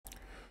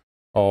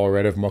All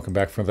right, everyone, welcome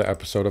back for another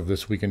episode of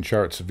This Week in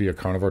Charts via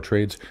Carnivore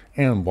Trades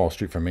and Wall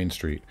Street from Main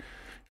Street.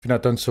 If you've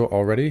not done so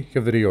already,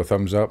 give the video a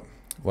thumbs up,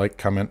 like,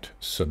 comment,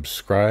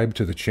 subscribe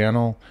to the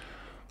channel.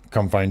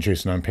 Come find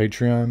Jason on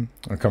Patreon,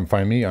 or come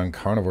find me on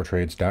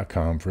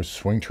carnivoretrades.com for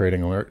swing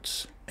trading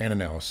alerts and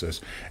analysis.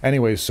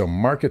 Anyways, so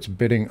markets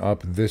bidding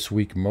up this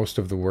week, most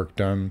of the work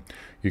done.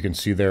 You can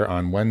see there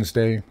on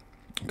Wednesday,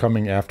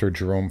 coming after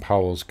Jerome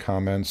Powell's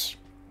comments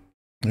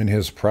in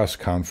his press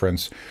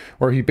conference,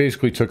 where he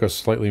basically took a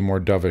slightly more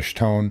dovish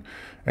tone,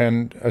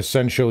 and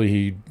essentially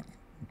he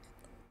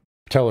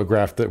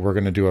telegraphed that we're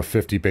going to do a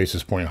 50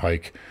 basis point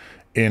hike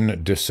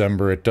in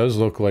December. It does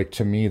look like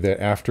to me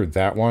that after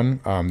that one,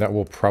 that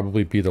will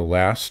probably be the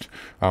last.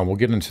 We'll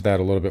get into that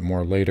a little bit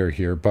more later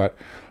here, but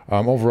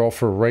overall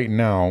for right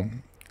now,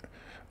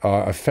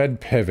 a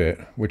Fed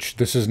pivot, which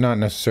this is not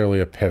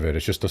necessarily a pivot,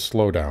 it's just a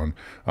slowdown.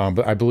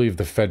 But I believe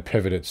the Fed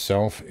pivot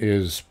itself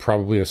is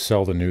probably a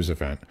sell the news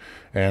event.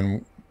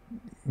 And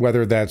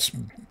whether that's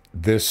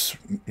this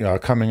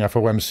coming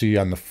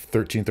FOMC on the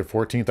 13th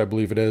or 14th, I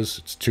believe it is,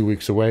 it's 2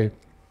 weeks away,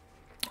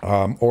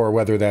 or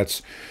whether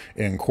that's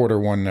in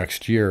Q1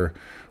 next year,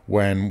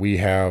 when we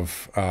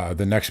have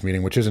the next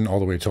meeting, which isn't all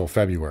the way till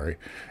February.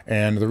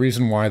 And the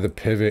reason why the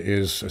pivot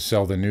is a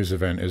sell the news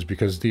event is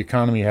because the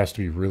economy has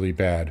to be really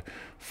bad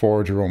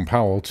for Jerome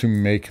Powell to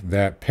make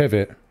that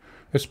pivot,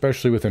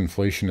 especially with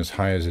inflation as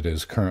high as it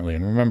is currently.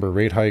 And remember,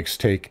 rate hikes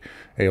take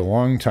a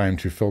long time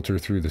to filter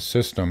through the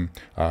system.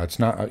 It's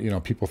not,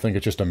 people think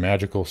it's just a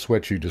magical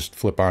switch you just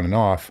flip on and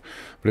off,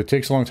 but it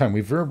takes a long time.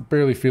 We're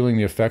barely feeling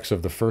the effects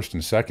of the first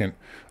and second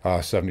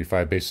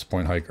 75 basis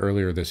point hike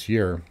earlier this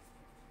year.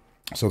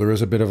 So there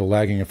is a bit of a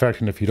lagging effect,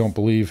 and if you don't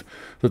believe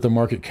that the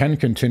market can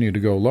continue to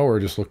go lower,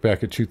 just look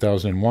back at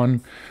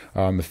 2001.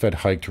 The Fed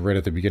hiked right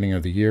at the beginning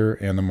of the year,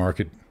 and the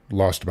market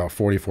lost about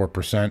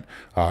 44%.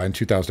 In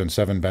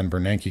 2007, Ben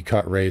Bernanke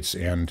cut rates,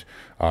 and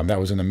that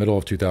was in the middle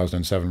of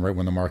 2007, right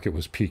when the market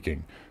was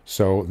peaking.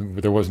 So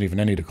there wasn't even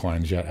any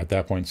declines yet at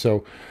that point.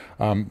 So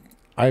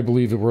I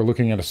believe that we're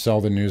looking at a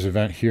sell the news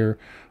event here.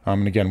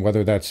 And again,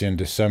 whether that's in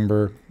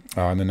December,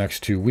 in the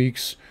next 2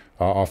 weeks,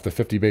 off the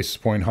 50 basis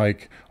point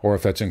hike, or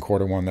if that's in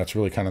Q1, that's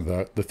really kind of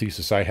the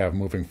thesis I have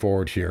moving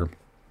forward here.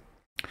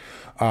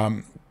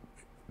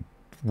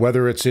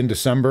 Whether it's in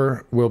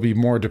December will be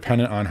more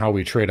dependent on how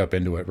we trade up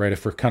into it, right?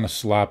 If we're kind of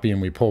sloppy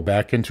and we pull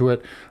back into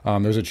it,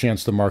 there's a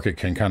chance the market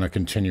can kind of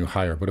continue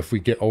higher. But if we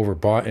get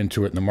overbought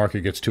into it and the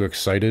market gets too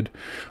excited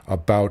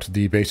about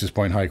the basis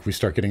point hike, we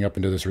start getting up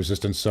into this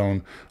resistance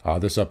zone,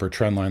 this upper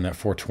trend line, that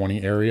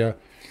 420 area.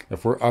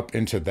 If we're up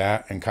into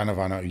that and kind of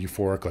on a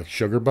euphoric like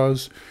sugar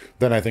buzz,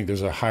 then I think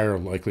there's a higher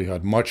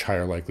likelihood, much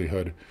higher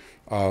likelihood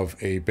of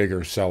a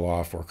bigger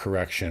sell-off or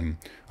correction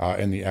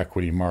in the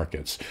equity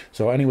markets.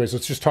 So anyways,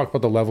 let's just talk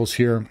about the levels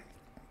here.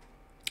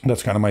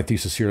 That's kind of my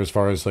thesis here as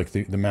far as like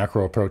the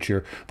macro approach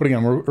here. But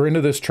again, we're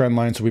into this trend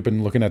line, so we've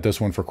been looking at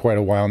this one for quite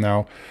a while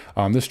now.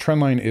 This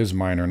trend line is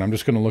minor, and I'm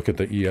just going to look at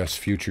the ES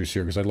futures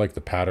here because I like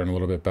the pattern a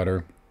little bit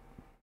better.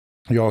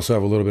 You also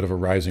have a little bit of a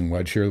rising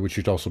wedge here, which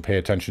you'd also pay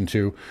attention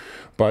to.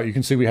 But you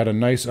can see we had a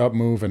nice up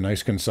move, a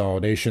nice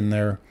consolidation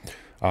there.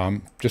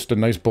 Just a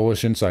nice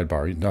bullish inside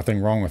bar.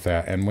 Nothing wrong with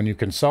that. And when you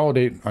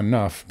consolidate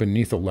enough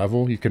beneath a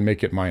level, you can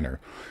make it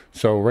minor.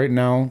 So right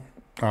now,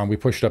 we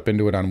pushed up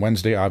into it on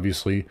Wednesday,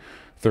 obviously.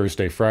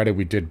 Thursday, Friday,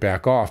 we did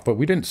back off, but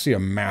we didn't see a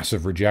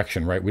massive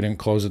rejection, right? We didn't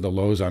close at the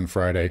lows on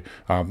Friday.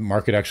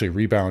 Market actually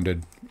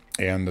rebounded,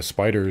 and the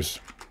spiders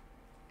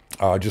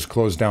just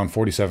closed down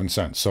 47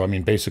 cents. So, I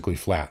mean, basically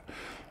flat.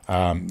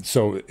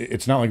 So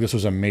it's not like this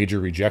was a major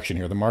rejection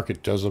here. The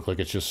market does look like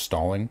it's just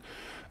stalling.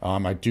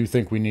 I do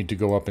think we need to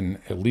go up and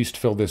at least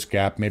fill this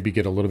gap, maybe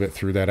get a little bit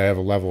through that. I have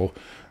a level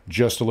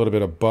just a little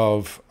bit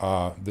above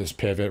this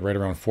pivot, right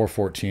around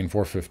 414,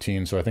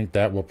 415. So I think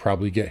that will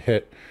probably get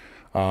hit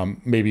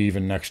maybe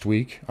even next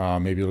week.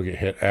 Maybe it'll get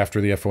hit after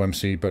the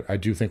FOMC, but I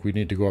do think we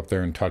need to go up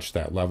there and touch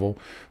that level.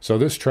 So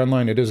this trend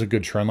line, it is a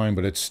good trend line,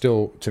 but it's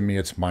still, to me,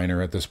 it's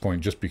minor at this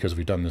point just because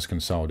we've done this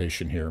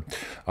consolidation here.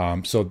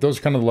 So those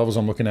are kind of the levels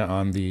I'm looking at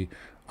on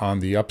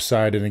the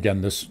upside. And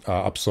again, this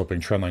upsloping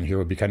trend line here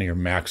would be kind of your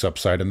max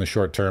upside in the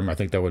short term. I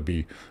think that would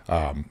be,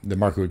 the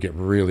market would get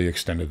really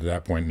extended to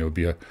that point, and it would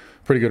be a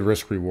pretty good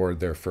risk reward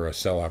there for a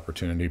sell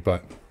opportunity.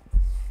 But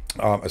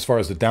as far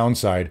as the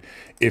downside,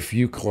 if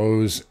you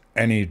close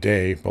any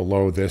day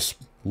below this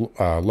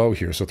low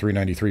here, so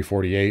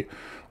 393.48,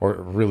 or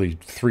really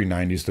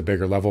 390 is the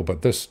bigger level,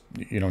 but this,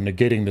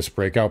 negating this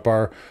breakout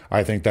bar,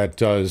 I think that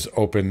does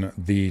open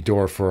the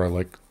door for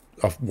a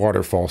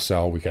waterfall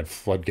sell. We got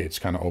floodgates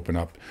kind of open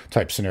up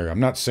type scenario. I'm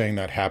not saying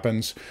that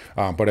happens,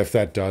 but if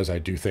that does, I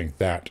do think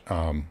that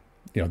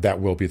that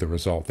will be the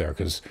result there,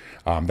 because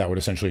that would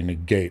essentially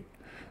negate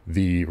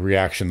the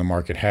reaction the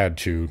market had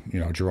to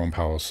Jerome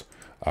Powell's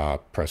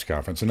press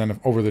conference. And then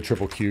over the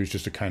triple Qs,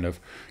 just to kind of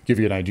give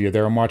you an idea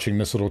there, I'm watching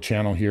this little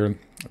channel here,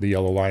 the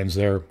yellow lines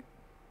there.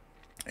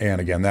 And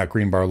again, that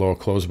green bar low,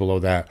 close below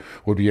that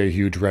would be a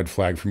huge red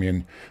flag for me.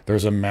 And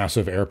there's a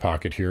massive air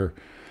pocket here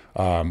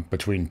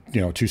between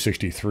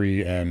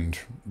 263 and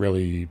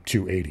really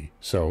 280.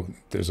 So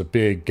there's a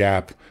big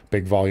gap,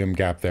 big volume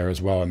gap there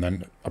as well, and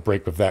then a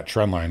break of that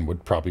trend line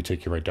would probably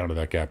take you right down to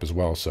that gap as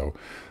well. So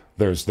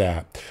there's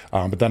that.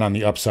 But then on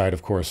the upside,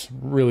 of course,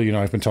 really,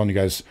 I've been telling you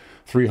guys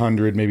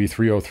 300, maybe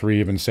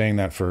 303. I've been saying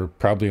that for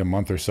probably a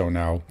month or so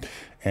now.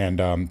 And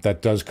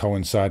that does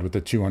coincide with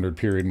the 200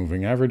 period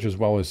moving average, as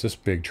well as this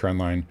big trend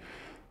line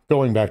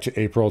going back to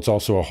April. It's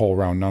also a whole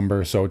round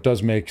number. So it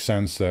does make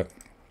sense that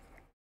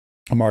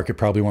a market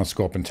probably wants to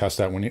go up and test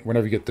that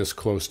whenever you get this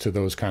close to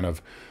those kind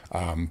of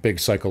big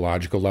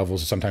psychological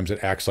levels. Sometimes it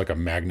acts like a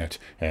magnet,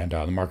 and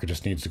the market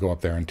just needs to go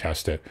up there and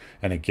test it.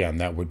 And again,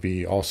 that would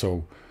be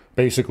also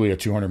basically a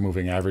 200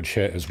 moving average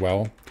hit as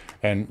well.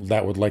 And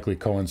that would likely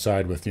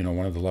coincide with,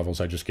 one of the levels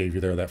I just gave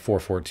you there, that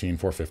 414,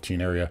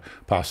 415 area,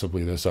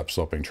 possibly this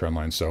upsloping trend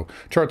line. So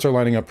charts are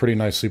lining up pretty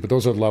nicely, but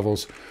those are the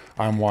levels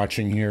I'm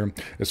watching here.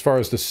 As far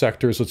as the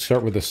sectors, let's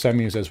start with the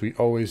semis as we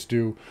always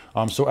do.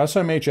 So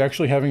SMH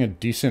actually having a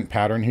decent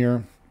pattern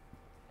here.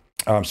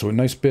 So a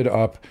nice bid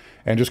up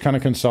and just kind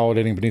of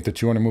consolidating beneath the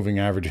 200 moving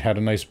average. Had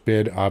a nice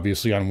bid,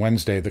 obviously, on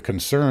Wednesday. The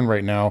concern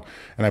right now,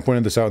 and I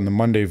pointed this out in the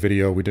Monday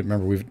video. We did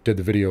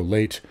the video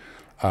late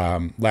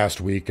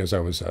last week as I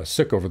was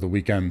sick over the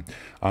weekend.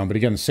 But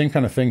again, the same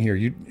kind of thing here.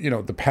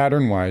 The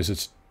pattern-wise,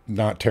 it's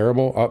not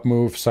terrible. Up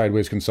move,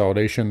 sideways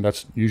consolidation.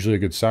 That's usually a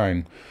good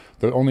sign.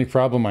 The only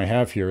problem I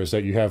have here is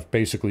that you have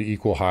basically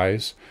equal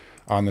highs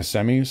on the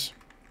semis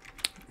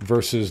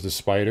versus the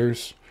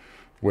spiders,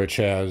 which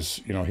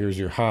has, here's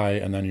your high,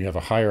 and then you have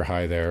a higher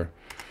high there.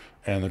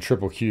 And the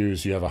triple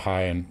Qs, you have a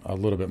high and a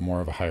little bit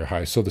more of a higher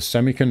high. So the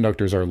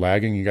semiconductors are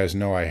lagging. You guys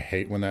know I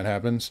hate when that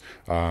happens.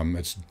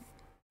 It's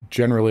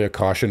generally a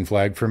caution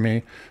flag for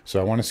me. So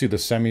I want to see the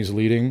semis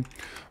leading,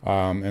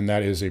 and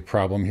that is a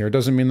problem here. It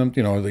doesn't mean them,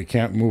 they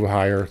can't move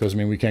higher. It doesn't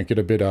mean we can't get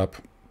a bid up,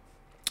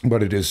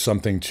 but it is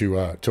something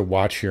to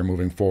watch here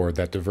moving forward.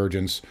 That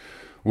divergence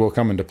will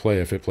come into play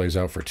if it plays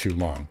out for too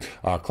long.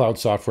 Cloud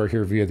software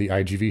here via the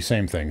IGV,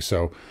 same thing.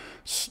 So,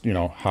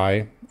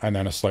 high and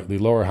then a slightly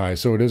lower high.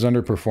 So it is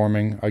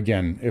underperforming.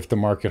 Again, if the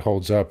market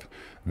holds up,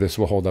 this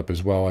will hold up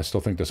as well. I still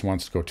think this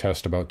wants to go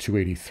test about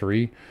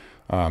 283,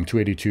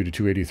 282 to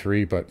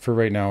 283. But for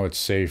right now, it's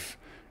safe.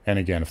 And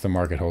again, if the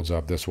market holds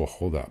up, this will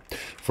hold up.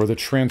 For the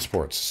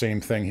transports,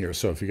 same thing here.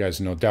 So if you guys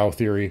know Dow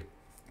theory,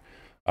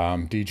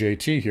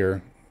 DJT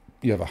here,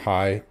 you have a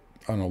high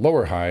on a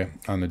lower high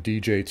on the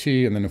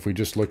DJT, and then if we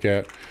just look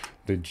at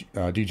the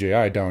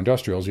DJI, Dow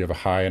Industrials, you have a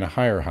high and a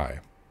higher high.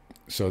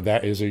 So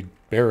that is a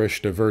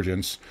bearish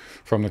divergence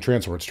from the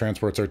transports.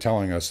 Transports are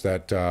telling us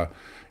that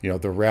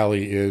the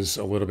rally is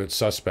a little bit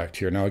suspect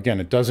here. Now again,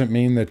 it doesn't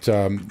mean that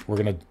we're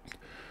going to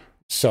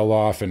sell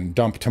off and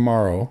dump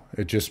tomorrow.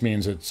 It just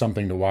means it's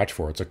something to watch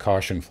for. It's a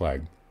caution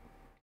flag.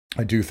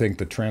 I do think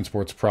the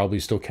transports probably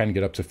still can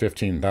get up to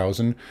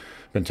 15,000.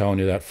 Been telling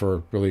you that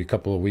for really a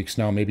couple of weeks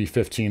now, maybe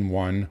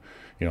 15.1,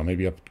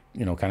 maybe up,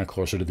 kind of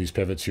closer to these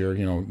pivots here,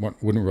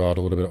 wouldn't rule out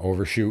a little bit of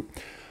overshoot.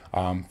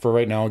 For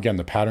right now, again,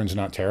 the pattern's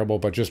not terrible,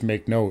 but just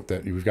make note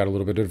that we've got a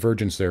little bit of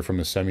divergence there from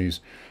the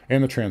semis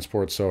and the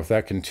transports. So if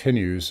that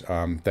continues,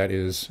 that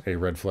is a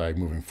red flag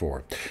moving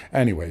forward.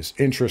 Anyways,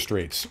 interest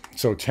rates.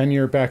 So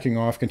 10-year backing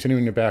off,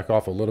 continuing to back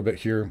off a little bit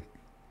here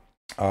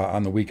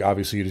on the week.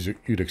 Obviously,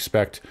 you'd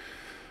expect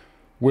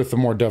with the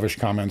more dovish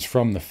comments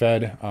from the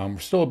Fed. We're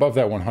still above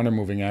that 100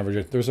 moving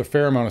average. There's a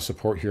fair amount of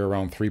support here,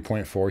 around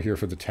 3.4 here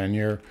for the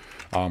 10-year.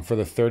 For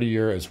the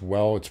 30-year as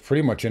well, it's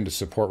pretty much into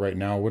support right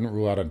now. Wouldn't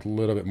rule out a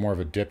little bit more of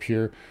a dip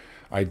here.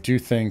 I do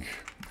think,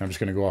 I'm just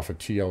going to go off of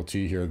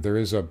TLT here, there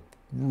is a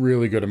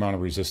really good amount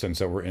of resistance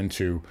that we're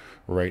into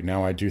right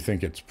now. I do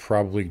think it's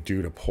probably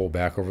due to pull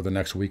back over the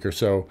next week or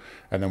so,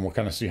 and then we'll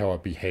kind of see how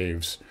it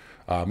behaves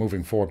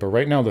moving forward. But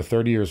right now, the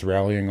 30-year is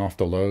rallying off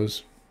the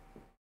lows.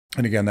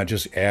 And again, that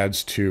just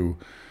adds to,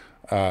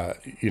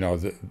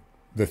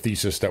 the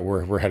thesis that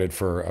we're headed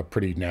for a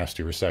pretty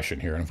nasty recession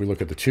here. And if we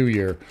look at the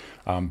 2-year,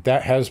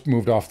 that has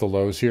moved off the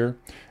lows here.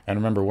 And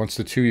remember, once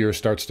the 2-year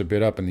starts to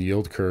bid up and the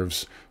yield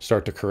curves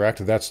start to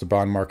correct, that's the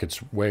bond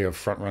market's way of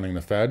front-running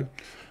the Fed.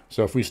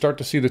 So if we start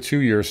to see the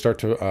 2-year start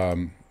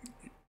to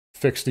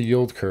fix the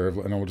yield curve,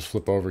 and we'll just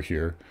flip over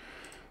here.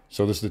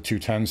 So this is the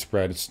 210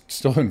 spread. It's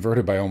still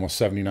inverted by almost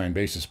 79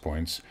 basis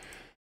points.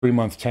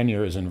 3-month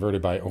 10-year is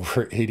inverted by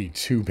over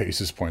 82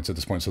 basis points at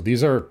this point. So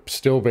these are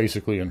still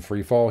basically in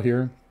free fall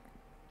here.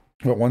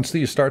 But once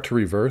these start to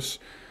reverse,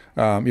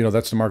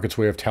 that's the market's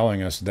way of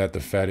telling us that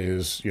the Fed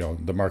is,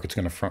 the market's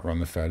going to front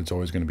run the Fed. It's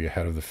always going to be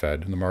ahead of the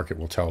Fed, and the market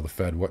will tell the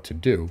Fed what to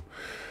do.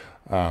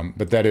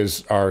 But that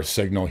is our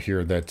signal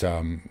here that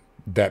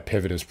that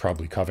pivot is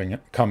probably coming,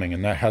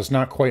 and that has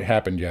not quite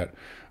happened yet.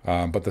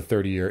 But the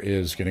 30-year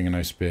is getting a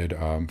nice bid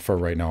for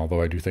right now,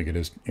 although I do think it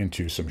is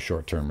into some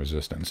short-term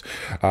resistance.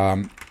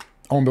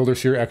 Home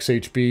builders here,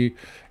 XHB,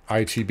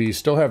 ITB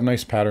still have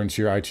nice patterns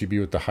here. ITB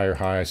with the higher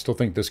high. I still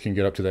think this can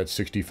get up to that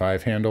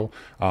 65 handle.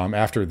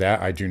 After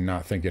that, I do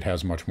not think it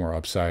has much more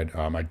upside.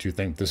 I do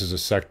think this is a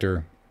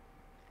sector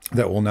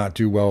that will not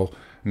do well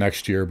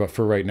next year. But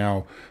for right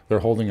now, they're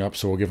holding up,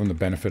 so we'll give them the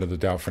benefit of the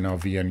doubt for now.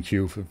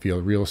 VNQ via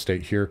real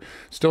estate here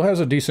still has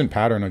a decent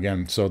pattern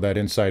again. So that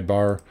inside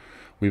bar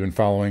we've been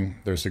following,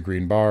 there's the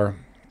green bar,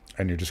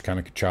 and you're just kind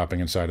of chopping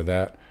inside of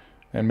that,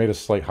 and made a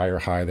slight higher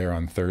high there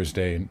on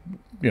Thursday. And,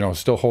 you know,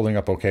 still holding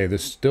up okay.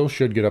 This still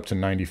should get up to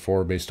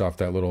 94 based off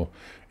that little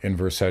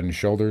inverse head and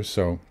shoulders.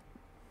 So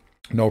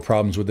no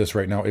problems with this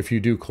right now. If you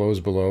do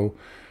close below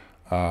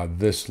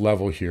this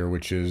level here,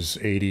 which is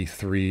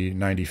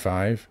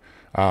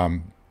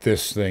 83.95,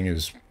 this thing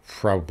is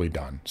probably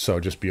done. So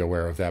just be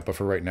aware of that. But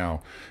for right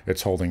now,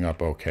 it's holding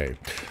up okay.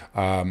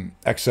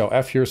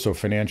 XLF here, so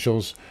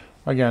financials,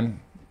 again,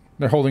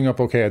 they're holding up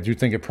okay. I do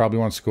think it probably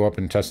wants to go up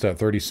and test that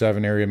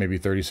 37 area, maybe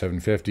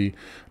 37.50.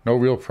 No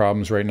real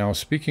problems right now.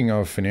 Speaking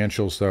of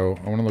financials, though,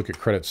 I want to look at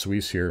Credit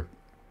Suisse here.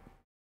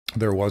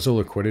 There was a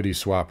liquidity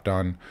swap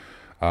done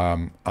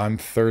on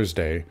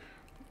Thursday,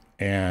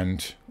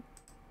 and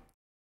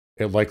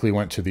it likely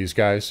went to these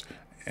guys.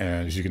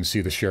 And as you can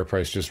see, the share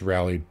price just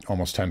rallied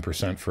almost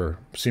 10% for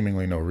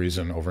seemingly no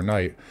reason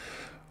overnight.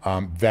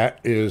 That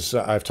is,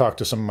 I've talked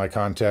to some of my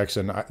contacts,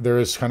 and there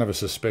is kind of a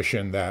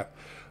suspicion that,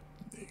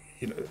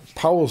 you know,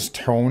 Powell's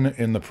tone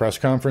in the press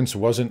conference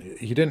wasn't,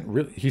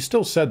 he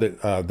still said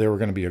that they were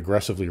going to be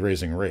aggressively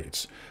raising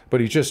rates,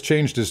 but he just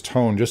changed his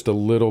tone just a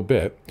little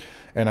bit.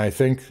 And I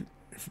think,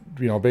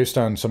 you know, based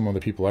on some of the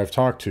people I've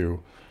talked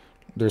to,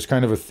 there's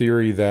kind of a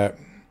theory that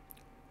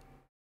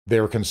they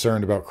were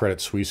concerned about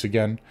Credit Suisse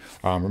again.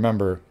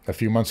 Remember, a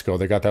few months ago,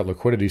 they got that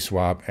liquidity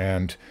swap,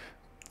 and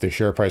the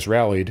share price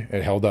rallied.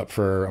 It held up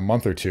for a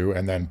month or two,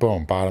 and then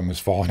boom, bottom has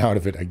fallen out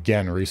of it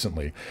again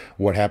recently.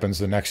 What happens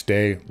the next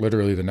day,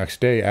 literally the next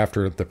day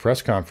after the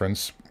press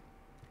conference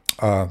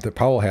that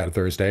Powell had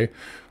Thursday,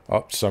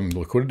 some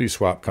liquidity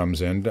swap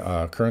comes in,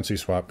 currency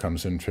swap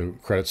comes into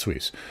Credit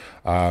Suisse.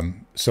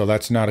 So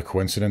that's not a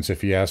coincidence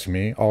if you ask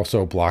me.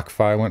 Also,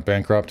 BlockFi went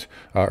bankrupt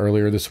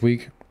earlier this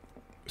week.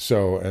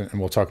 So, and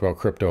we'll talk about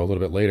crypto a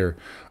little bit later.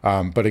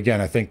 But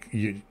again, I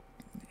think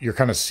you're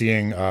kind of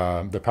seeing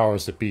the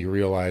powers that be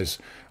realize,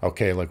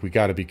 okay, like we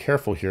got to be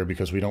careful here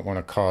because we don't want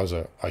to cause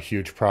a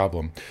huge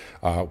problem.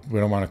 We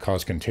don't want to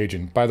cause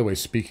contagion. By the way,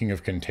 speaking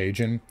of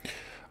contagion,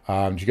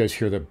 did you guys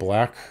hear that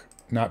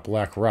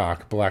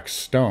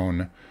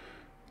Blackstone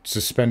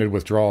suspended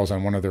withdrawals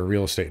on one of their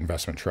real estate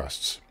investment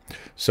trusts?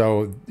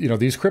 So, you know,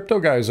 these crypto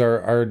guys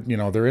are you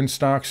know, they're in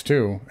stocks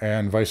too,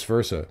 and vice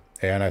versa.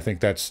 And I think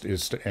that's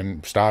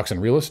in stocks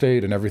and real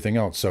estate and everything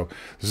else. So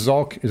this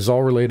is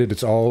all related.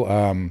 It's all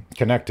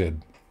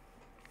connected.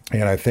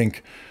 And I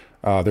think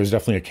there's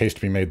definitely a case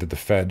to be made that the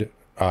Fed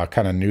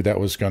kind of knew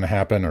that was going to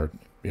happen, or,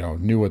 you know,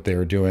 knew what they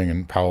were doing,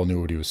 and Powell knew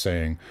what he was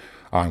saying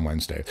on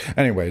Wednesday.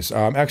 Anyways,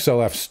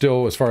 XLF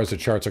still, as far as the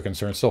charts are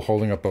concerned, still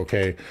holding up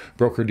okay.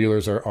 Broker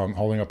dealers are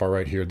holding up all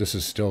right here. This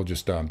is still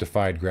just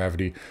defied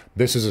gravity.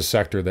 This is a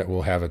sector that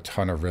will have a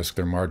ton of risk.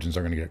 Their margins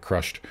are going to get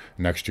crushed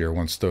next year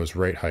once those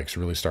rate hikes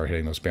really start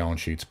hitting those balance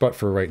sheets. But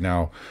for right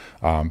now,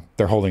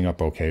 they're holding up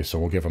okay, so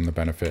we'll give them the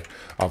benefit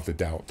of the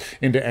doubt.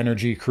 Into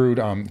energy, crude,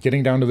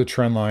 getting down to the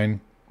trend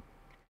line.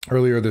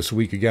 Earlier this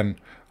week, again,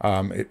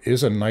 it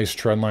is a nice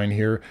trend line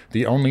here.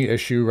 The only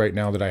issue right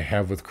now that I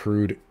have with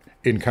crude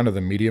in kind of the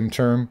medium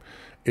term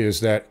is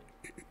that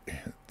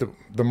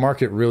the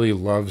market really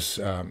loves,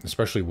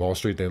 especially Wall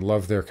Street, they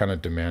love their kind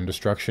of demand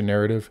destruction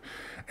narrative.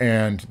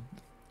 And,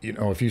 you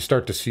know, if you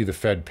start to see the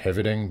Fed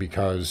pivoting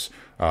because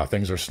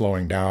things are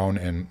slowing down,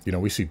 and, you know,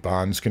 we see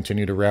bonds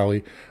continue to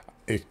rally,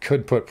 it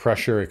could put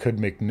pressure. It could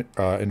make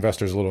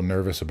investors a little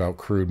nervous about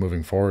crude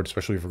moving forward,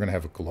 especially if we're going to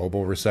have a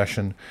global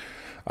recession.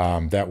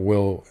 That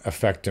will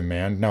affect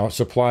demand. Now,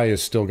 supply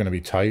is still going to be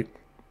tight,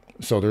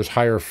 so there's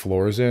higher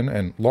floors in,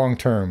 and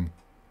long-term,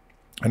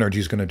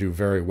 energy is going to do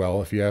very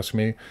well, if you ask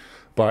me.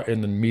 But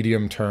in the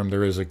medium term,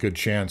 there is a good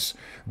chance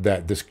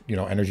that this, you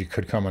know, energy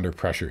could come under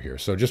pressure here.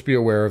 So just be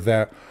aware of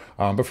that.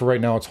 But for right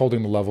now, it's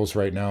holding the levels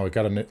right now. It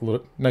got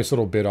a nice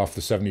little bit off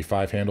the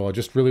 75 handle. I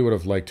just really would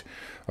have liked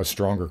a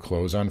stronger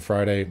close on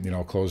Friday, you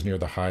know, close near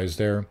the highs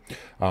there.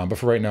 But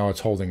for right now, it's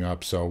holding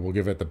up. So we'll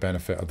give it the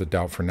benefit of the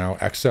doubt for now.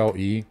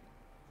 XLE.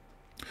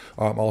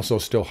 Also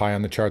still high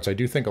on the charts. I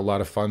do think a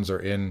lot of funds are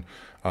in,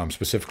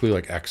 specifically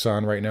like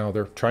Exxon right now.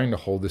 They're trying to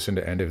hold this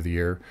into end of the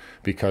year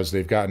because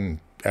they've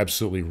gotten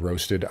absolutely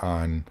roasted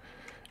on,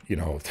 you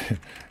know,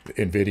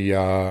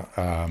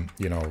 NVIDIA,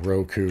 you know,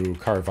 Roku,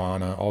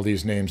 Carvana, all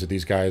these names that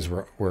these guys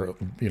were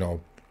you know,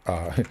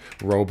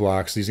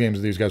 Roblox, these games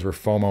that these guys were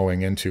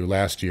FOMOing into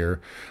last year.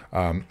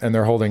 And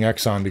they're holding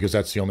Exxon because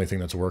that's the only thing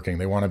that's working.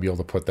 They want to be able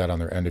to put that on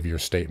their end of year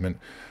statement,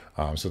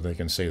 so they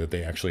can say that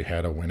they actually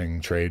had a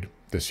winning trade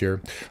this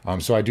year.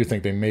 So I do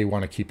think they may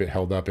want to keep it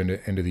held up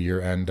into the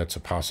year end. That's a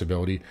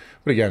possibility.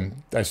 But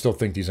again, I still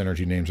think these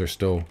energy names are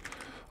still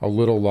a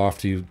little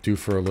lofty, due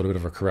for a little bit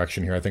of a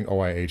correction here. I think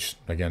OIH,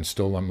 again,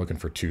 still I'm looking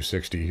for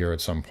 260 here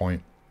at some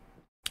point.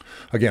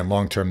 Again,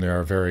 long term, they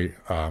are very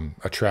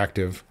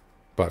attractive.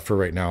 But for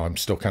right now, I'm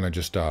still kind of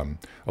just a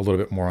little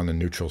bit more on the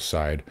neutral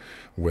side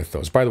with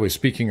those. By the way,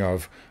 speaking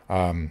of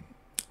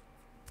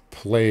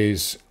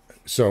plays,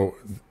 so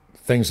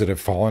things that have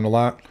fallen a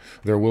lot.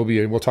 There will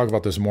be, we'll talk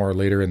about this more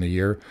later in the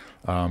year,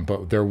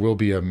 but there will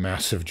be a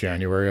massive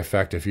January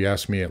effect, if you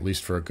ask me, at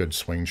least for a good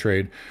swing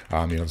trade.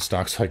 The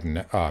stocks like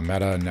Meta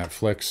and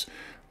Netflix,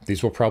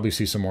 these will probably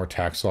see some more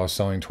tax loss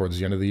selling towards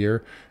the end of the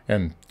year.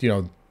 And,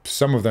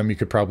 some of them you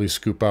could probably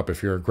scoop up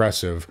if you're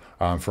aggressive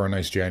for a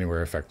nice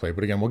January effect play.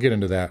 But again, we'll get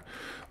into that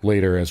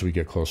later as we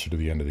get closer to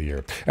the end of the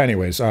year.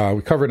 Anyways,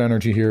 we covered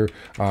energy here.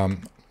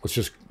 Let's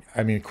just,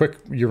 quick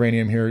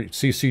uranium here,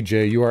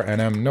 CCJ,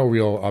 URNM, no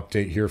real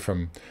update here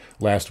from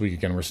last week.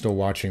 Again, we're still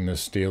watching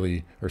this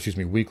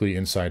weekly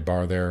inside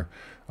bar there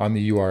on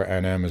the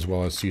URNM as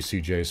well as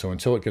CCJ. So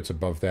until it gets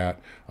above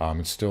that,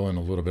 it's still in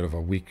a little bit of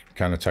a weak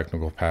kind of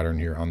technical pattern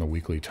here on the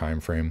weekly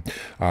time frame.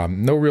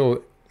 No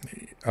real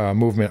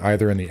movement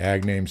either in the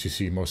ag names. You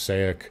see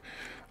Mosaic,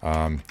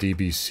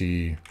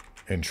 DBC,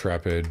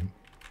 Intrepid,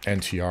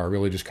 NTR,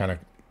 really just kind of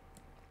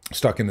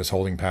stuck in this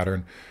holding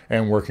pattern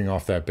and working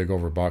off that big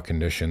overbought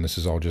condition. This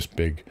is all just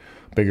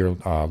bigger,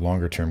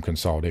 longer term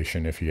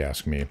consolidation, if you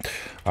ask me.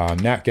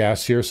 Nat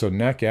gas here. So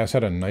Nat gas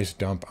had a nice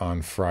dump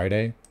on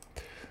Friday.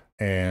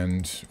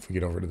 And if we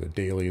get over to the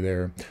daily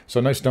there, so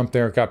nice dump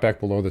there. It got back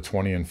below the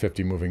 20 and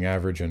 50 moving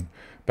average and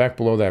back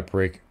below that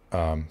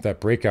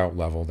breakout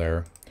level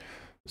there.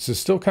 This is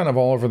still kind of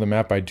all over the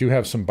map. I do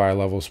have some buy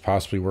levels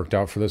possibly worked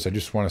out for this. I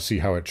just want to see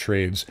how it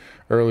trades.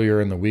 Earlier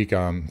in the week,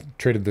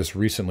 traded this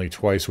recently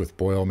twice with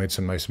Boyle, made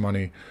some nice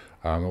money.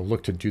 I'll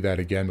look to do that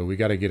again, but we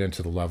got to get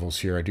into the levels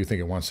here. I do think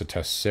it wants to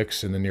test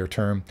 6 in the near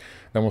term.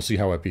 Then we'll see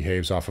how it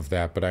behaves off of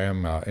that. But I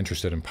am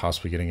interested in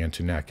possibly getting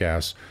into nat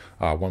gas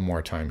one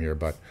more time here,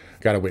 but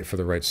got to wait for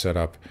the right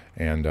setup.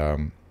 And,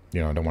 I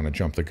don't want to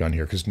jump the gun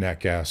here because nat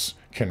gas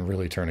can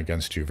really turn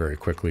against you very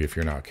quickly if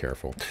you're not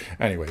careful.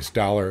 Anyways,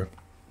 dollar.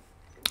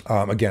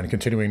 Again,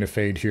 continuing to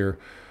fade here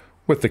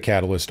with the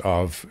catalyst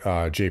of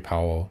Jay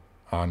Powell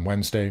on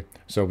Wednesday.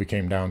 So we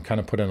came down,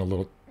 kind of put in a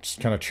little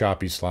kind of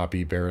choppy,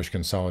 sloppy, bearish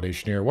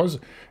consolidation here.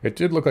 It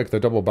did look like the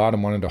double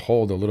bottom wanted to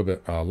hold a little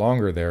bit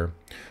longer there,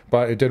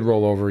 but it did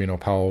roll over.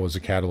 Powell was a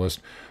catalyst.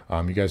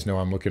 You guys know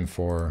I'm looking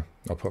for,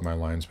 I'll put my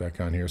lines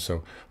back on here.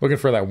 So looking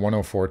for that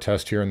 104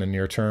 test here in the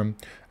near term.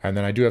 And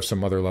then I do have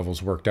some other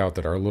levels worked out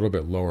that are a little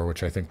bit lower,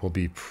 which I think will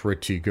be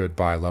pretty good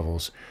buy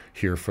levels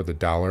here for the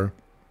dollar.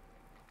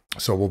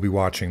 So we'll be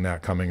watching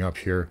that coming up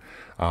here.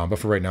 But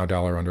for right now,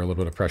 dollar under a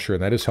little bit of pressure,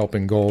 and that is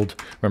helping gold.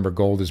 Remember,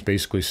 gold is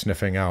basically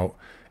sniffing out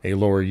a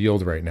lower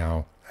yield right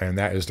now, and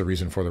that is the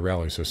reason for the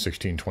rally. So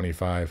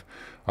 1625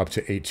 up to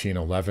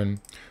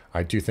 1811.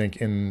 I do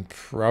think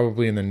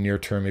probably in the near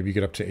term, maybe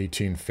get up to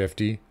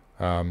 1850,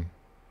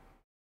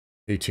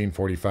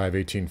 1845,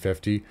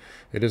 1850.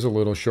 It is a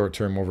little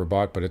short-term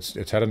overbought, but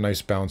it's had a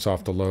nice bounce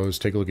off the lows.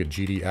 Take a look at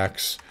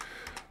GDX.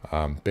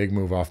 Big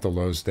move off the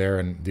lows there.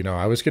 And,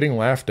 I was getting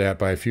laughed at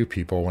by a few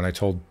people when I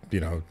told,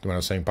 when I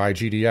was saying buy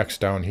GDX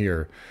down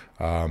here,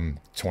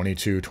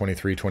 22,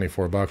 23,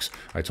 24 bucks.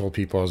 I told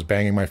people I was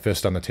banging my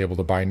fist on the table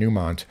to buy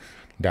Newmont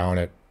down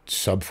at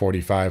sub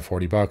 45,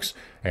 40 bucks.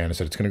 And I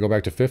said, it's going to go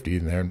back to 50.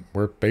 And then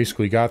we're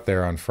basically got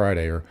there on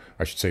Friday, or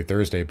I should say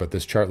Thursday, but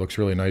this chart looks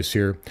really nice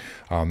here.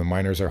 The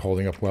miners are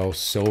holding up well.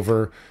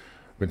 Silver,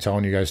 I've been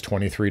telling you guys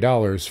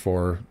 $23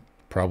 for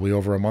probably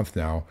over a month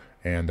now.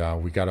 And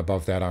we got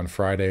above that on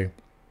Friday.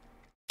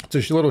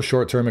 It's a little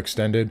short-term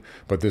extended,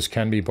 but this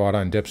can be bought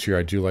on dips here.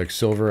 I do like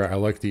silver. I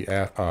like the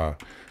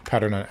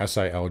pattern on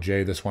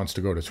SILJ. This wants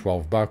to go to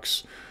 12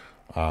 bucks.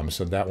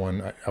 So that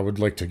one, I would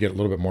like to get a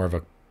little bit more of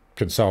a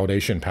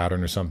consolidation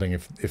pattern or something.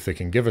 If they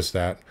can give us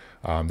that,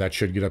 that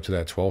should get up to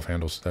that 12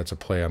 handle. So that's a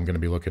play I'm going to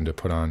be looking to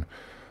put on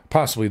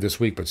possibly this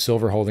week. But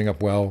silver holding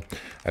up well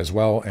as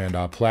well. And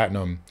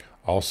platinum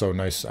also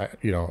nice,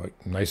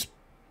 nice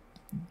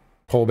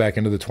pull back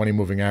into the 20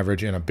 moving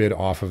average and a bid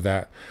off of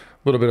that. A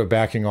little bit of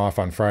backing off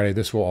on Friday.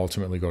 This will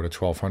ultimately go to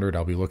 1200.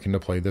 I'll be looking to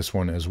play this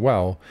one as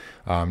well.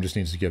 Just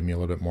needs to give me a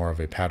little bit more of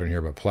a pattern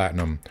here, but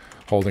platinum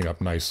holding up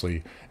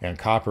nicely. And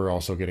copper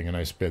also getting a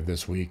nice bid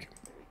this week.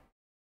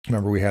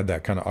 Remember, we had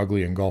that kind of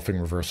ugly engulfing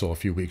reversal a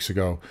few weeks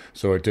ago.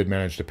 So it did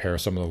manage to pair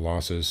some of the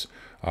losses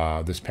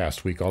this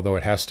past week, although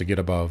it has to get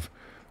above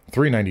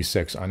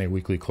 396 on a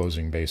weekly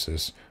closing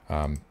basis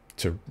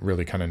to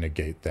really kind of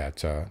negate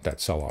that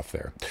sell-off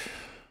there.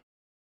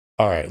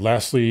 All right,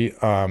 lastly,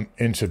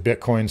 into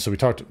Bitcoin. So we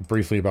talked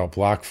briefly about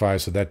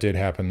BlockFi, so that did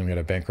happen. We had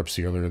a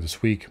bankruptcy earlier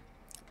this week.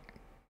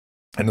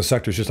 And the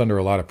sector's just under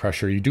a lot of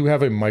pressure. You do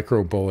have a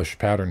micro bullish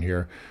pattern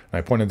here. And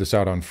I pointed this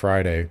out on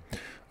Friday.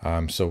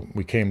 So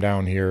we came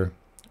down here,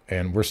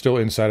 and we're still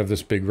inside of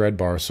this big red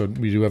bar. So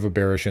we do have a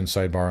bearish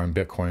inside bar on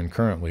Bitcoin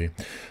currently.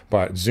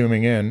 But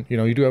zooming in,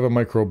 you do have a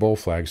micro bull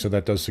flag. So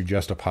that does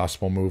suggest a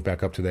possible move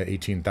back up to that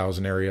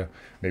 18,000 area,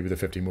 maybe the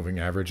 50 moving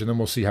average. And then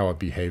we'll see how it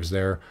behaves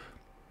there.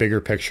 Bigger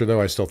picture,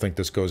 though, I still think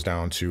this goes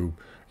down to,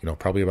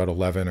 probably about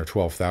 11 or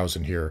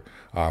 12,000 here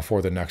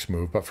for the next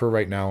move. But for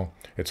right now,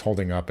 it's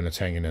holding up and it's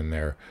hanging in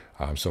there.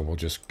 So we'll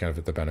just kind of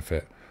get the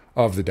benefit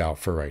of the doubt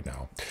for right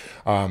now.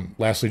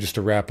 Lastly, just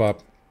to wrap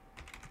up.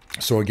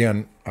 So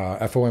again,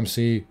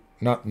 FOMC,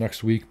 not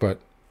next week, but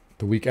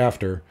the week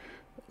after,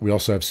 We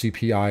also have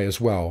CPI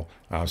as well.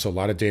 So a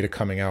lot of data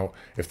coming out.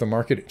 If the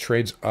market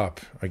trades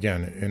up,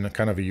 again, in a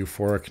kind of a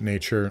euphoric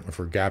nature, if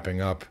we're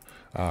gapping up,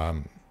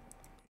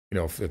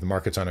 if the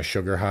market's on a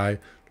sugar high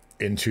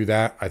into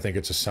that, I think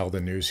it's a sell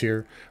the news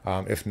here.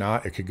 If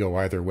not, it could go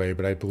either way.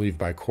 But I believe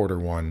by quarter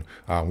 1,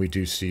 we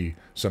do see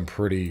some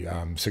pretty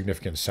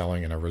significant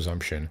selling and a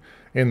resumption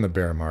in the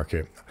bear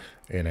market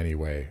in any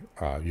way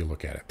you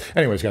look at it.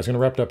 Anyways, guys, going to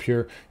wrap it up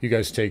here. You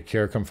guys take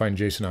care. Come find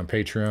Jason on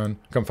Patreon.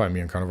 Come find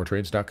me on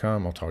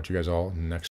carnivoretrades.com. I'll talk to you guys all next